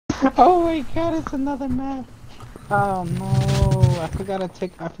Oh my god, it's another map. Oh no, I forgot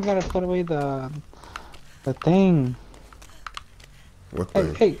to put away the thing. What Hey,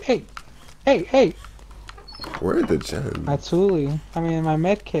 thing? hey, hey, hey, hey. Where are the My gens? Thule. I mean, my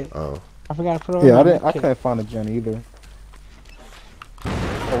med kit. Oh. I forgot to put away Yeah, my med I kit. couldn't find a gen either.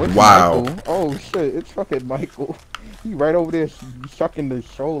 Oh, it's Wow. Michael. Oh shit, it's fucking Michael. He right over there sucking the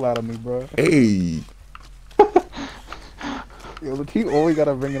soul out of me, bro. Hey. Yo, look, he always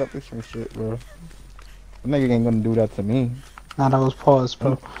gotta bring it up with some shit, bro. That nigga ain't gonna do that to me. Nah, that was pause,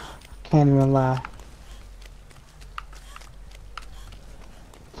 And bro. Can't even lie.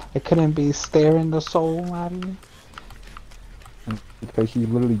 It couldn't be staring the soul out of you. because he's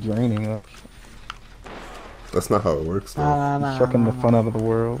literally draining us. That's not how it works, though. Nah, nah, He's nah, sucking the nah, fun nah. out of the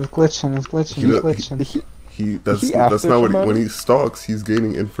world. It's glitching, it's He, glitching, it's do- glitching. Is he that's after not what when somebody? he stalks, he's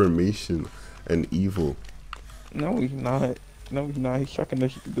gaining information and evil. No, he's not. No, he's not. He's sucking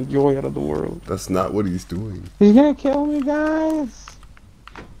the joy out of the world. That's not what he's doing. He's gonna kill me, guys!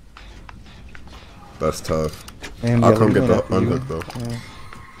 That's tough. Damn, I'll Jelly, come he get went the after you. unhook though. Yeah.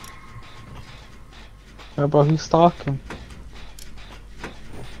 Yeah, bro, he's stalking.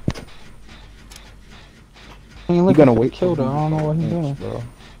 He ain't He's looking gonna for the wait kill, till though. I don't know what he's doing. bro.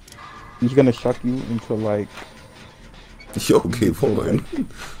 He's gonna suck you into like Yo, keep into, on. like,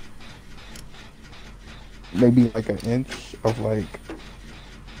 maybe like an inch of like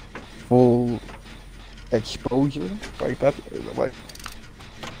full exposure. Like that's like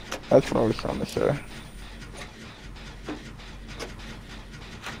that's what I was trying to say.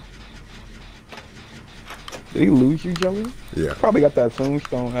 Did he lose you, Jelly? Yeah. Probably got that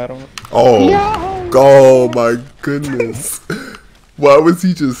tombstone hat on. Oh. Yo! Oh my goodness. Why was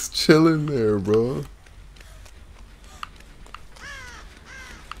he just chilling there, bro?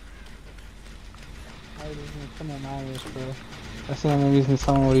 I was using some of Myers, bro. That's the only reason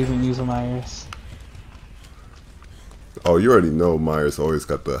someone would even use a Myers. Oh, you already know Myers always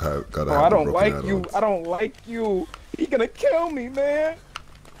gotta have Oh, I the don't broken like you. add-ons. I don't like you. He gonna kill me, man.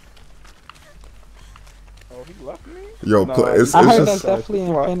 Oh, he left me? Yo, Nah, it's I heard just that's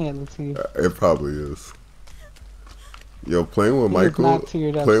definitely why- Infinity. it probably is. Yo, playing with He is Michael, not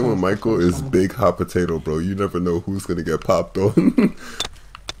tiered up playing with since the Michael first is one. big hot potato, bro. You never know who's gonna get popped on.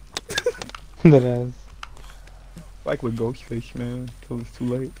 That is. Like with Ghostface, man. Till it's too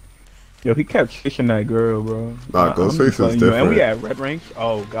late. Yo, he kept chasing that girl, bro. Nah, I'm Ghostface just is letting you know. And we different. at Red Range.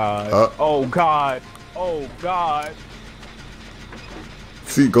 Oh god. Uh, Oh god. Oh god.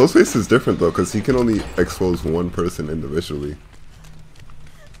 See, Ghostface is different though, because he can only expose one person individually.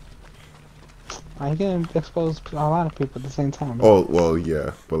 I can expose a lot of people at the same time. Bro. Oh, well,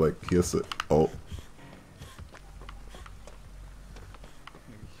 yeah, but like he has to. Oh,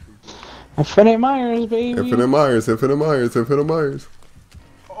 Infinite Myers, baby. Infinite Myers, Infinite Myers, Infinite Myers.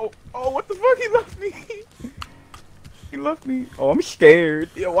 Oh, what the fuck? He left me. He left me. Oh, I'm scared.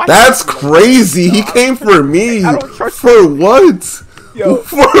 Yo, why That's he left me? crazy. He No, I came don't for trust- me. I don't trust For what? Yo.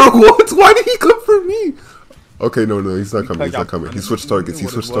 For what? Why did he come for me? Okay, no, he's not coming. He's not coming. He switched targets. He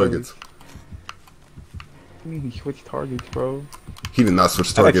switched targets. I mean, he switched targets, bro. He did not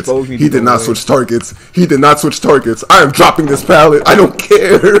switch That targets. exposed me He to did the not way. switch targets. He did not switch targets. I am dropping this pallet. I don't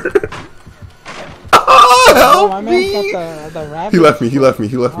care. Oh, Help my man me. got the rabbit. He left me. He left me.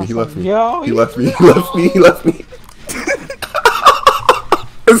 He left me. He left me. Yo, He left me. He left me. He left me.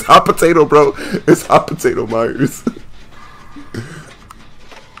 It's hot potato, bro. It's hot potato Myers.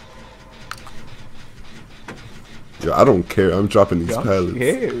 Yo, I don't care. I'm dropping these Yo, I'm pallets.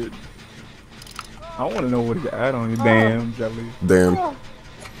 scared. I want to know what to add on you. Damn, Jelly. Damn.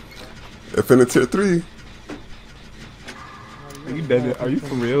 Infinite Tier 3. Are you dead? Are you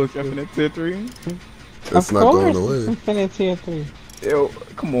for real? It's Infinite Tier 3? It's not going away. Infinite Tier 3. Yo,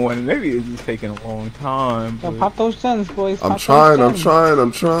 come on. Maybe it's just taking a long time. Yo, But... pop those gens, boys. I'm Pop trying. those I'm gens. trying.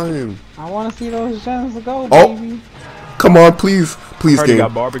 I'm trying. I want to see those gens go, Oh. baby. Come on, please. Please, Already game.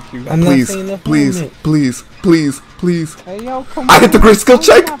 got barbecue. I'm not Please, saying the please, moment. please, please, please. Hey, yo, come I on. hit the great skill Why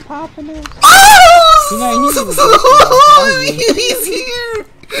check. you not popping this? You know, Oh! he He's here.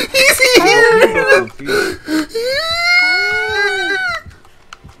 He's here.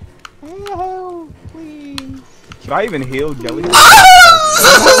 Hell, please. Should I even heal Jelly? He's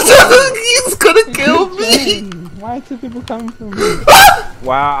gonna kill me. Why are two people coming from me?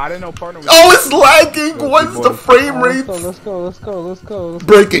 Wow, I didn't know partner was. Oh, it's lagging. What's the frame rate? Let's go.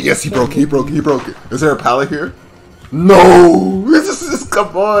 Break it. Yes, he broke it. He broke it. He broke it. Is there a pallet here? No. This is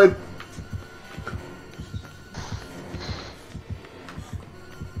come on.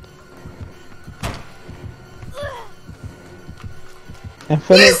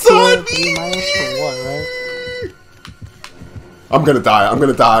 Infinite He's on Tier 3 minus for what, right? I'm gonna die. I'm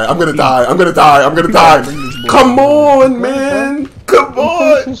gonna die. I'm gonna die. I'm gonna die. I'm gonna die. Come on, man. Come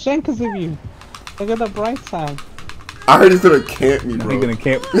on. He's because of you. Look at the bright side. I heard he's gonna camp me, bro. He's gonna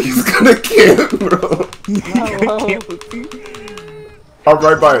camp. He's gonna camp, bro. I'm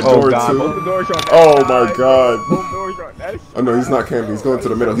right by a door, God, too. both the doors are on that Oh, side. my God. Both doors are on that side. Oh, no, he's not camping. He's going to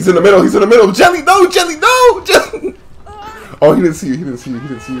the middle. He's in the middle. He's in the middle. Jelly, no. Jelly, no. Jelly. Oh, he didn't see you. He didn't see you. He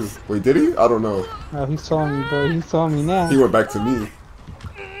didn't see you. Wait, did he? I don't know. Oh, he saw me, bro. He saw me now. He went back to me.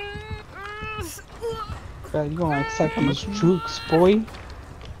 God, you gonna accept these jukes, boy?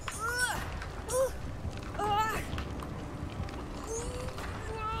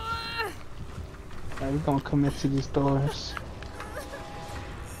 God, we gonna commit to these doors.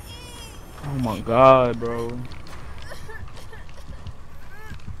 Oh my God, bro.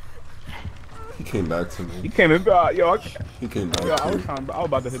 He came back to He me. came in, yo. He came back Yo, I to was me. trying. I was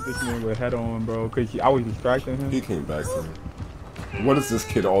about to hit this man with head on, bro, cause I was distracting him. He came back to me. What is this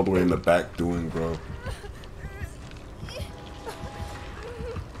kid all the way in the back doing, bro?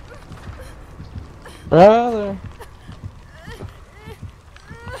 Brother.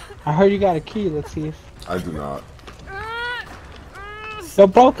 I heard you got a key. Let's see if. I do not. Yo,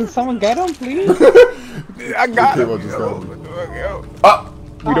 bro, can someone get him, please? I got Okay, him. well, just Yo. go. Yo. Ah!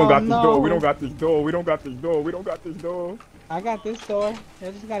 We don't Oh, got this no. door. We don't got this door. We don't got this door. We don't got this door. I got this door.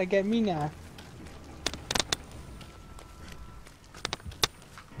 They just gotta get me now.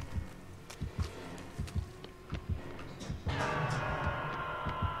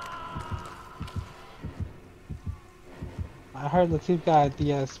 I heard Latif got a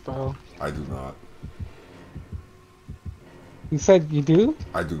DS, bro. I do not. You said you do?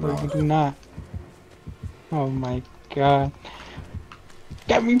 I do Or you not. do not? Oh my god.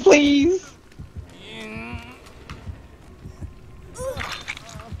 Get me, please!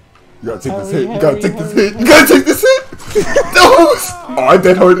 You gotta take this Hurry, hit. You gotta hurry, take this hurry, hit. You gotta take this hit. No! Oh, I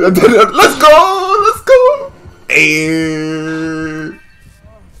did hurt. I did it. Let's go. Let's go. And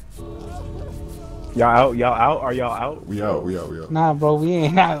Y'all out? Y'all out? Are y'all out? we out. We out. We out. Nah, bro, we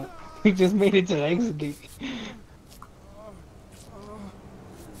ain't out. We just made it to the exit gate.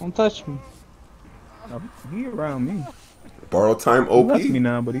 Don't touch me. No, he around me. Borrow time. He left me OP.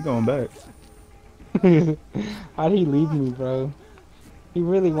 now, but he going back. How'd he leave me, bro? He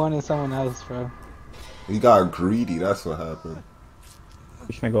really wanted someone else, bro. He got greedy. That's what happened.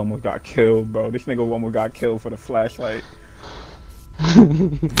 This nigga almost got killed, bro. This nigga almost got killed for the flashlight.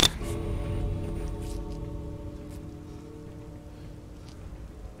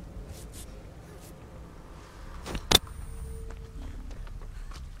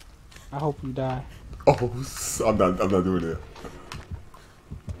 I hope you die. Oh, I'm not. I'm not doing it.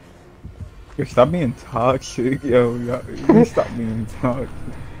 Yo, stop being toxic, yo. You stop being toxic.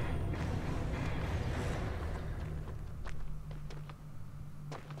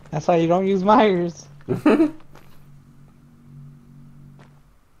 That's why you don't use Myers.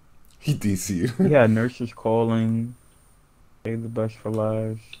 He DC. Yeah, nurses calling. Save the best for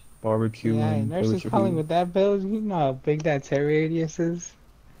last. Barbecuing. Yeah, nurse is calling with that build. You know how big that tear radius is.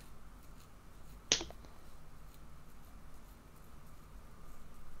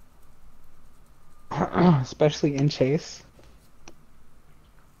 Especially in Chase.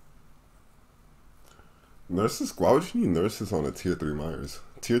 Nurses. Why would you need nurses on a tier 3 Myers?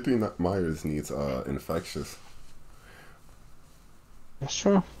 Tier 3 Myers needs infectious. That's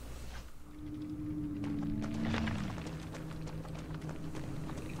true.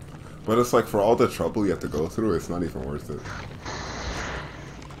 But it's like for all the trouble you have to go through, it's not even worth it.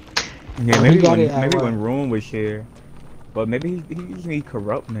 Yeah, He maybe got it at maybe what? when Ruin was here. But maybe he just needs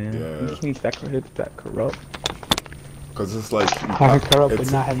corrupt, man. Yeah. He just needs that corrupt. Because it's like you Hard corrupt would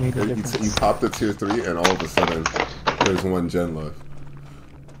it's- not have made a you difference. pop the tier 3 and all of a sudden there's one gen left.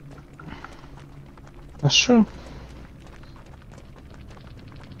 That's true.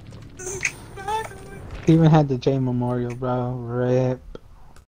 He even had the J Memorial, bro. Rip.